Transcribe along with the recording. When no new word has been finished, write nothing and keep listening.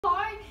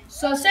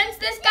So since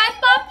this guy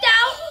popped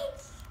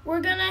out,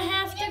 we're gonna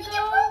have to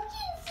go.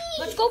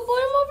 Let's go put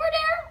him over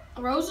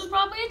there. Rose is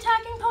probably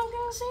attacking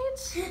pumpkin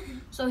seeds,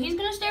 so he's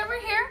gonna stay over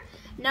here.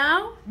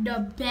 Now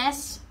the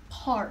best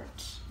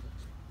part: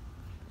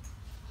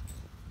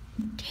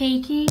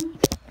 taking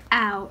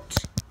out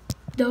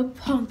the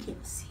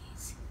pumpkin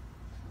seeds.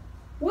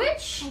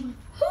 Which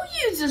who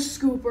uses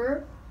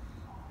scooper?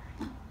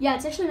 Yeah,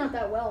 it's actually not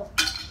that well.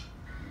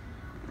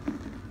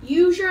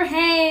 Use your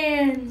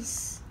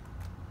hands.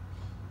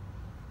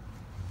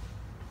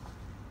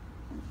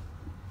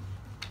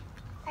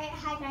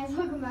 Hi guys,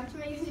 welcome back to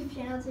my YouTube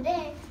channel.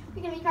 Today,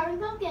 we're going to be carving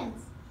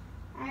pumpkins.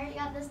 I already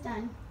got this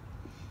done.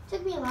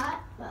 Took me a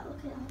lot, but look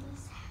at all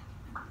this.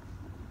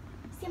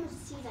 See how much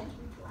seeds I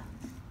can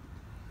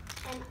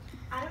collect. And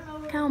I don't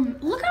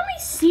know. Look how many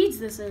seeds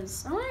this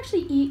is. I want to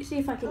actually see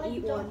if I can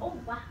eat one. Oh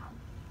wow.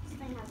 This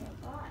thing has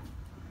a lot.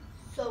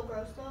 So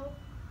gross though.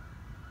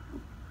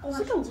 It's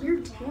like a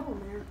weird tail in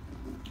there.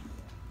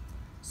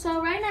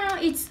 So right now,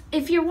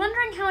 if you're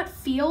wondering how it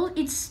feels,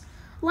 it's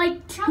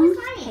like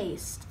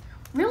toothpaste.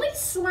 Really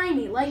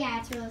slimy. Like, yeah,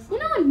 it's really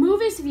slimy. You know in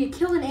movies, if you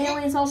kill an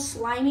alien, it's all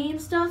slimy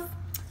and stuff?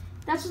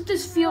 That's what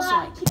this feels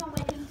like.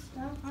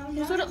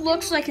 Here's what it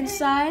looks like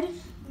inside.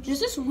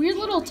 There's this weird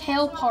little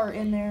tail part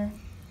in there.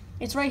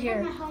 It's right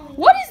here.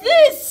 What is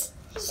this?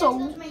 So.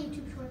 Those are my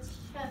YouTube shorts.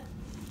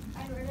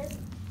 I wear this.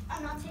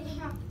 I'm not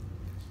taking off.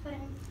 But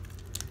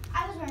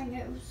I was wearing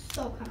it. It was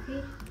so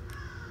comfy.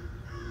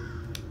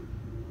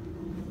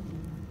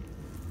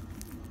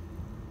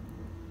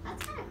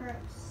 That's kind of gross.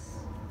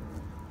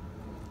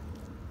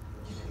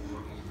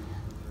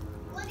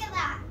 Look at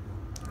that.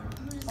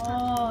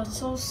 Oh, it's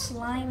so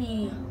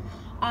slimy.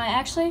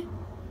 I'm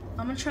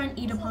gonna try and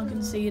eat a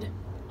pumpkin seed.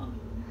 I'm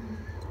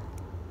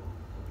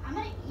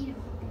gonna eat a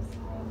pumpkin seed.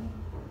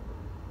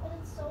 But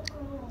it's so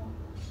cool.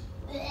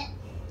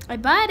 I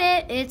bite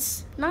it.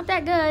 It's not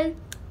that good.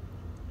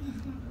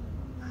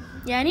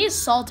 Yeah, I need to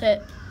salt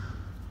it.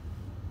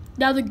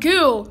 Now the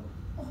goo.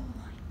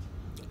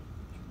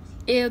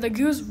 Ew, the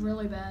goo's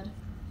really bad.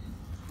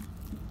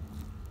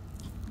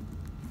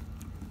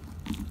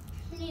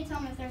 You need to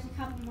tell me if there's a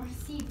couple more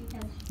seeds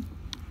because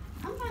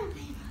I'm trying to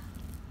think.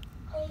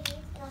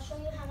 I'll show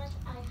you how much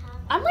I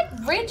have. I'm like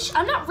rich.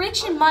 I'm not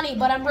rich in money,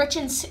 but I'm rich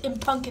in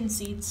pumpkin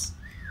seeds.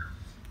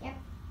 Yep.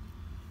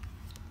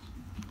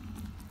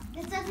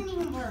 This doesn't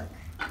even work.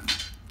 I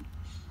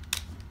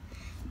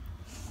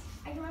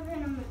can remember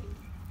in a minute.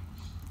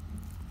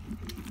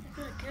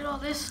 Get all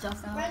this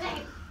stuff out. Where are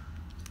they?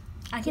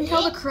 I can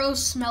tell the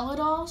crows smell it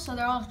all, so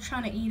they're all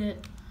trying to eat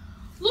it.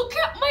 Look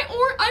at my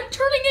I'm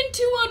turning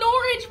into an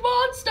orange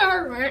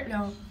monster. Right?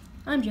 No,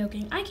 I'm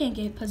joking. I can't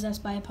get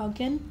possessed by a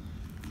pumpkin.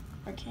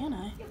 Or can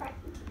I? You're right.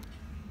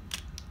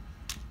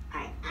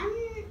 I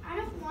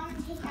don't want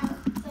to take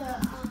out the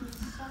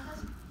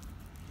stuff.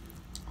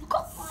 Look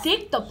how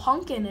thick the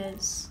pumpkin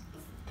is.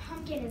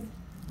 Pumpkin is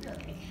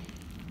really big.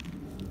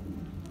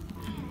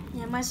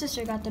 Yeah, my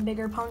sister got the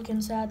bigger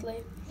pumpkin, sadly.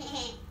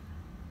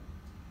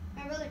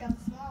 My brother got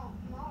the small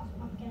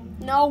pumpkin.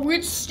 No,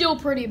 it's still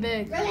pretty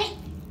big. Really?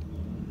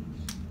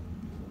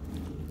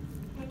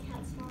 My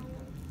cat's smaller.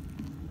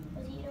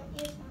 Rosie, you don't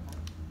need a small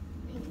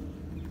pumpkin.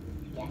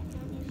 Yeah, you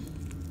don't need it.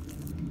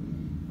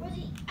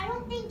 Rosie, I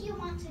don't think you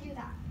want to do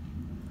that.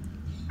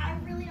 I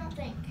really don't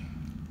think.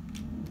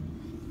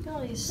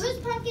 Guys. Whose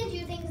pumpkin do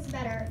you think is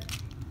better?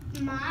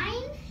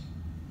 Mine?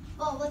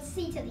 Well, let's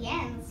see to the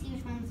end. Let's see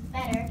which one's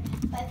better.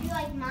 But if you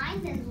like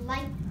mine, then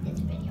like this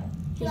video.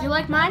 If you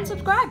like mine,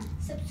 subscribe.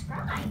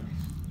 Subscribe.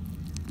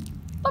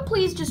 But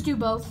please just do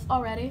both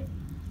already.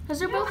 Because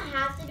they're You don't both.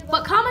 have to do both.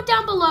 But comment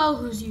down below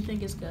whose you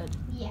think is good.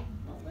 Yeah,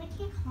 but I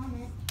can't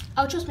comment.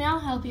 Oh, trust me, I'll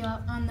help you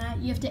out on that.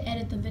 You have to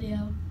edit the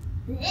video.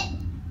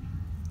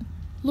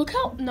 Look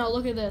at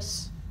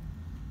this.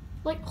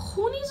 Like,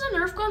 who needs a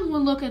Nerf gun?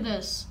 Well, look at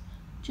this.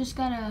 Just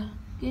gotta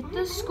get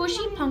the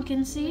squishy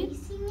pumpkin seed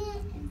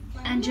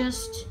and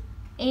just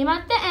aim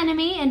at the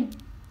enemy and,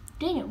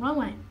 dang it, wrong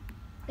way.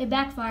 It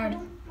backfired. I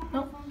don't want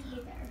Nope. my phone to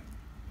be there.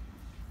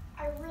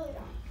 I really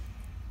don't.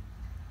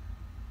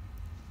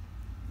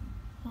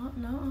 Oh,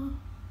 no.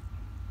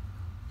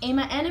 Aim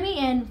at enemy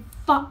and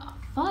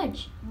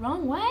fudge.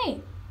 Wrong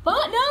way.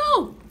 But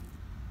no!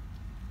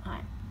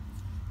 Alright.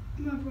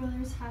 My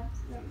brothers have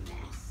the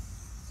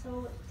mess.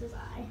 So does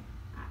I.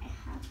 I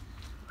have.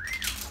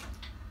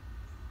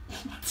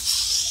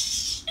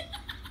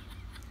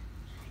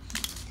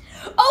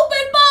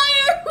 Open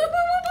fire!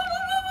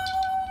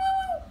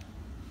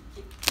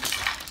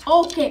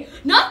 Okay,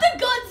 not the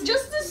guts,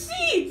 just the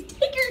seeds.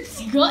 Take your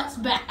guts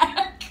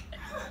back.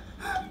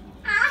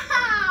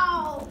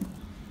 Ow!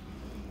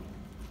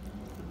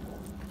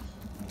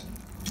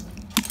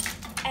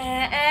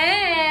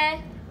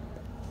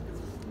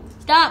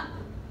 Stop.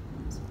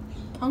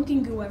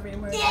 Pumpkin goo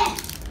everywhere. Yeah.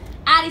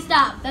 Addie,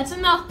 stop. That's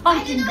enough I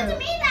pumpkin didn't know goo. what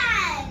to me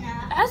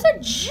then. That's a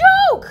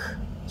joke.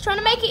 He's trying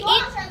to make it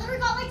Gosh, I literally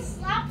got like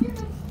slapped in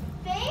the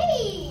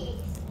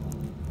face.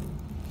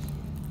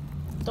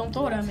 Don't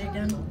throw it at me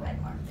again.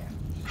 Red mark there.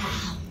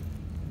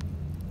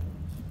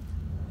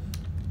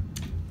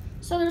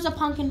 So there's a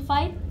pumpkin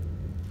fight.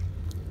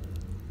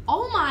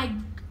 Oh my,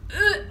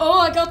 oh,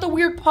 I got the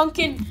weird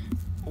pumpkin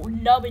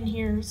nub in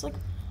here. It's like,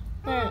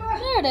 there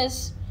it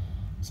is.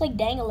 It's like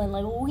dangling,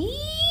 like, wee.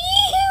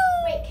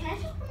 Wait, can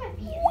I just put my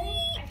feet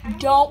in there?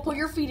 Don't put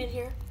your feet in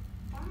here.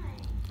 Why?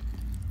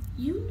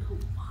 You know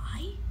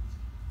why?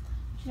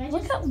 Should I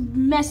Look just... how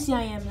messy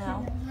I am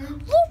now.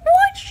 Look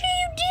what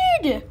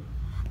you did.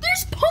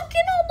 There's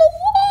pumpkin on the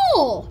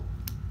wall.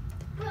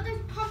 Bro,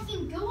 there's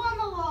pumpkin goo on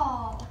the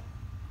wall.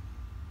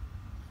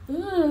 Ugh,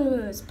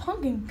 there's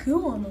pumpkin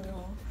goo on the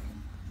wall.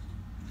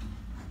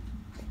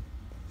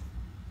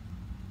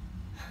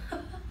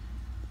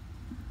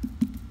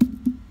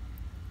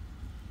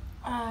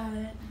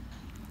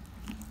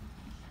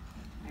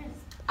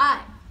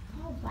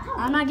 Oh, wow.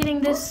 I'm not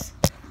getting this.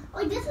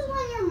 Like, this is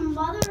when your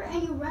mother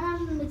and you run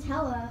out of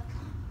Nutella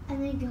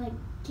and then you're like,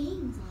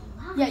 game's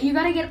alive. Yeah, you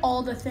gotta get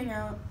all the thing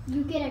out.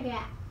 You gotta get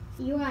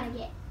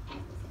everything.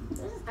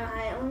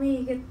 Alright, let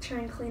me try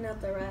and clean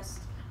out the rest.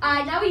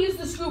 Alright, now we use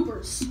the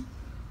scoopers.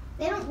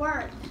 They don't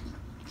work.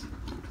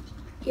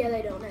 Yeah,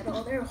 they don't at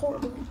all. They're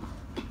horrible.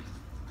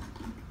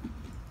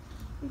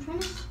 I'm trying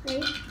to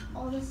scrape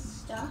all this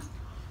stuff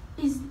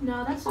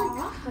No, that's like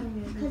off,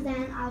 cutting it. because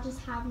then I'll just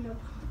have no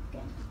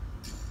pumpkin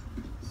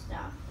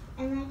stuff.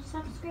 And then I just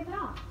have to scrape it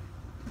off.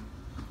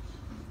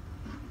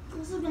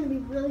 This is going to be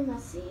really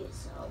messy,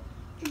 so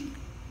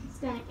it's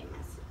going to get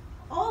messy.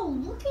 Oh,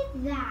 look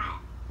at that.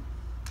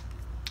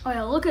 Oh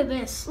yeah, look at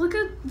this. Look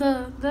at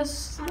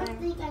this I don't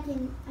thing. think I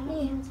can, I don't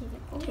want to take it.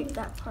 Oh, Take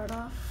that part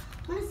off.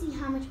 I want to see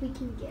how much we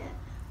can get.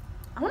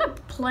 I want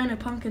to plant a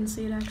pumpkin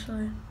seed,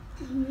 actually.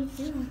 Me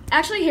too.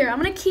 Actually, here,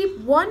 I'm going to keep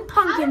one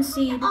pumpkin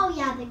seed Oh,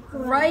 yeah, the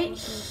grow right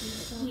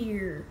pumpkin.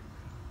 here.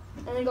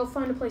 And then go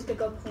find a place to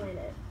go plant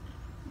it.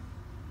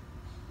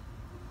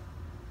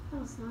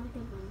 Oh, it's not a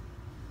good one.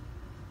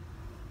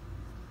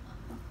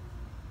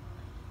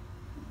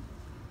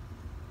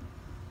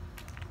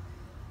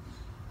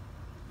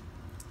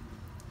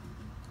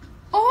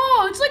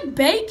 Oh, it's like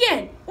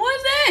bacon. What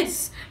is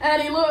this?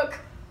 Addie, look.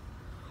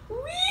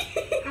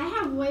 Whee! I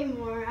have way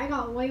more. I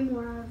got way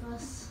more of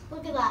this.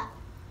 Look at that.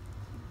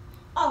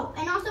 Oh,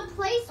 and also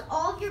place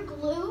all of your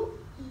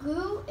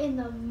goo in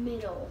the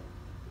middle.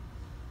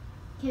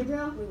 Okay,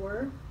 bro? We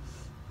were.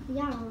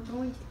 Yeah, we're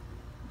going to.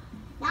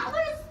 Now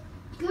there's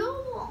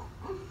goo.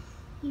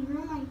 You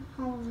ruined my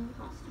Halloween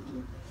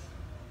costume.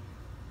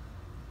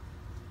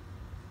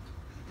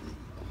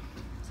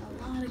 There's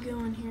a lot of goo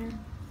in here.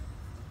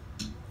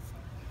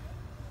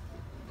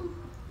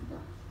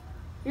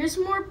 Here's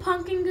more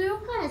pumpkin goo.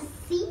 I got a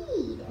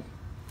seed.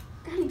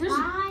 Daddy, there's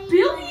I-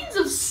 billions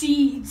of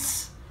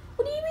seeds.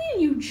 What do you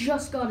mean you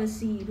just got a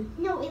seed?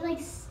 No, it like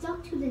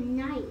stuck to the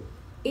knife.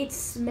 It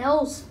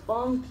smells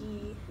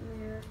funky in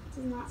there. It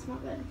does not smell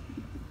good.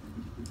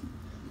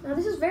 Now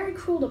this is very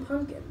cruel to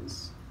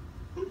pumpkins.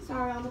 I'm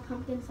sorry, all the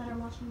pumpkins that are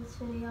watching this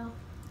video.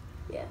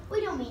 Yeah.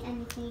 We don't mean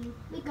anything.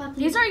 We got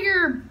These are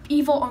your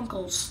evil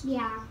uncles.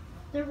 Yeah,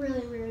 they're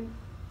really rude.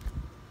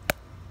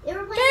 They were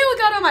Hey, playing. look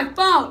out on my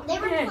phone. They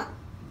were. Hey.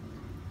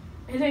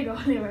 It didn't go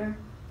anywhere.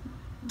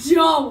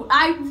 Don't.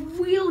 I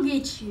will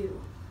get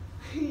you.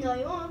 No,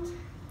 you won't.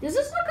 Does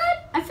this look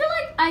good? I feel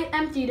like I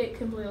emptied it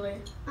completely.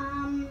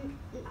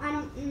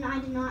 I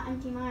did not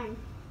empty mine.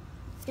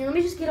 Here, let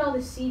me just get all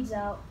the seeds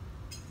out.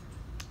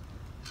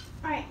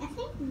 Alright, I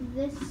think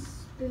this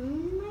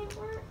spoon might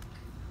work.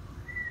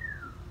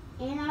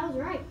 And I was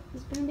right. The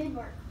spoon did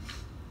work.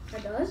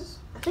 It does?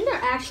 I think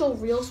our actual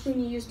real spoon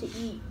you use to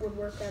eat would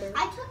work better.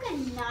 I took a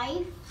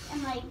knife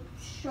and like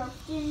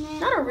sharpened it.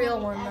 Not a real on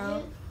the one, though.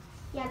 edges.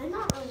 Yeah, they're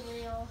not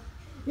really real.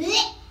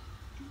 Blech!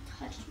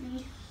 Touched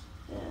me.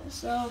 Yeah,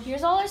 so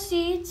here's all our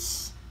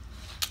seeds.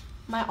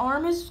 My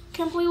arm is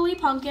completely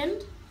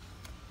pumpkined.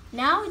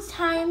 Now it's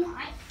time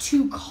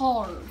to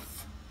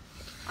carve.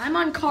 I'm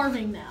on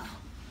carving now.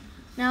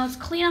 Now let's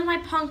clean up my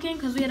pumpkin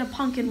because we had a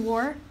pumpkin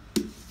war.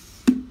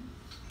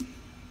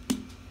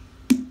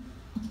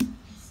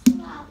 Still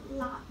got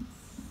lots.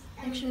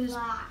 And Actually, there's-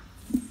 lots.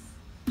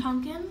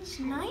 Pumpkins,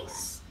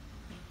 nice.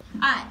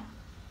 Alright,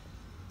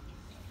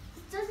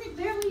 Does it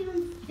barely even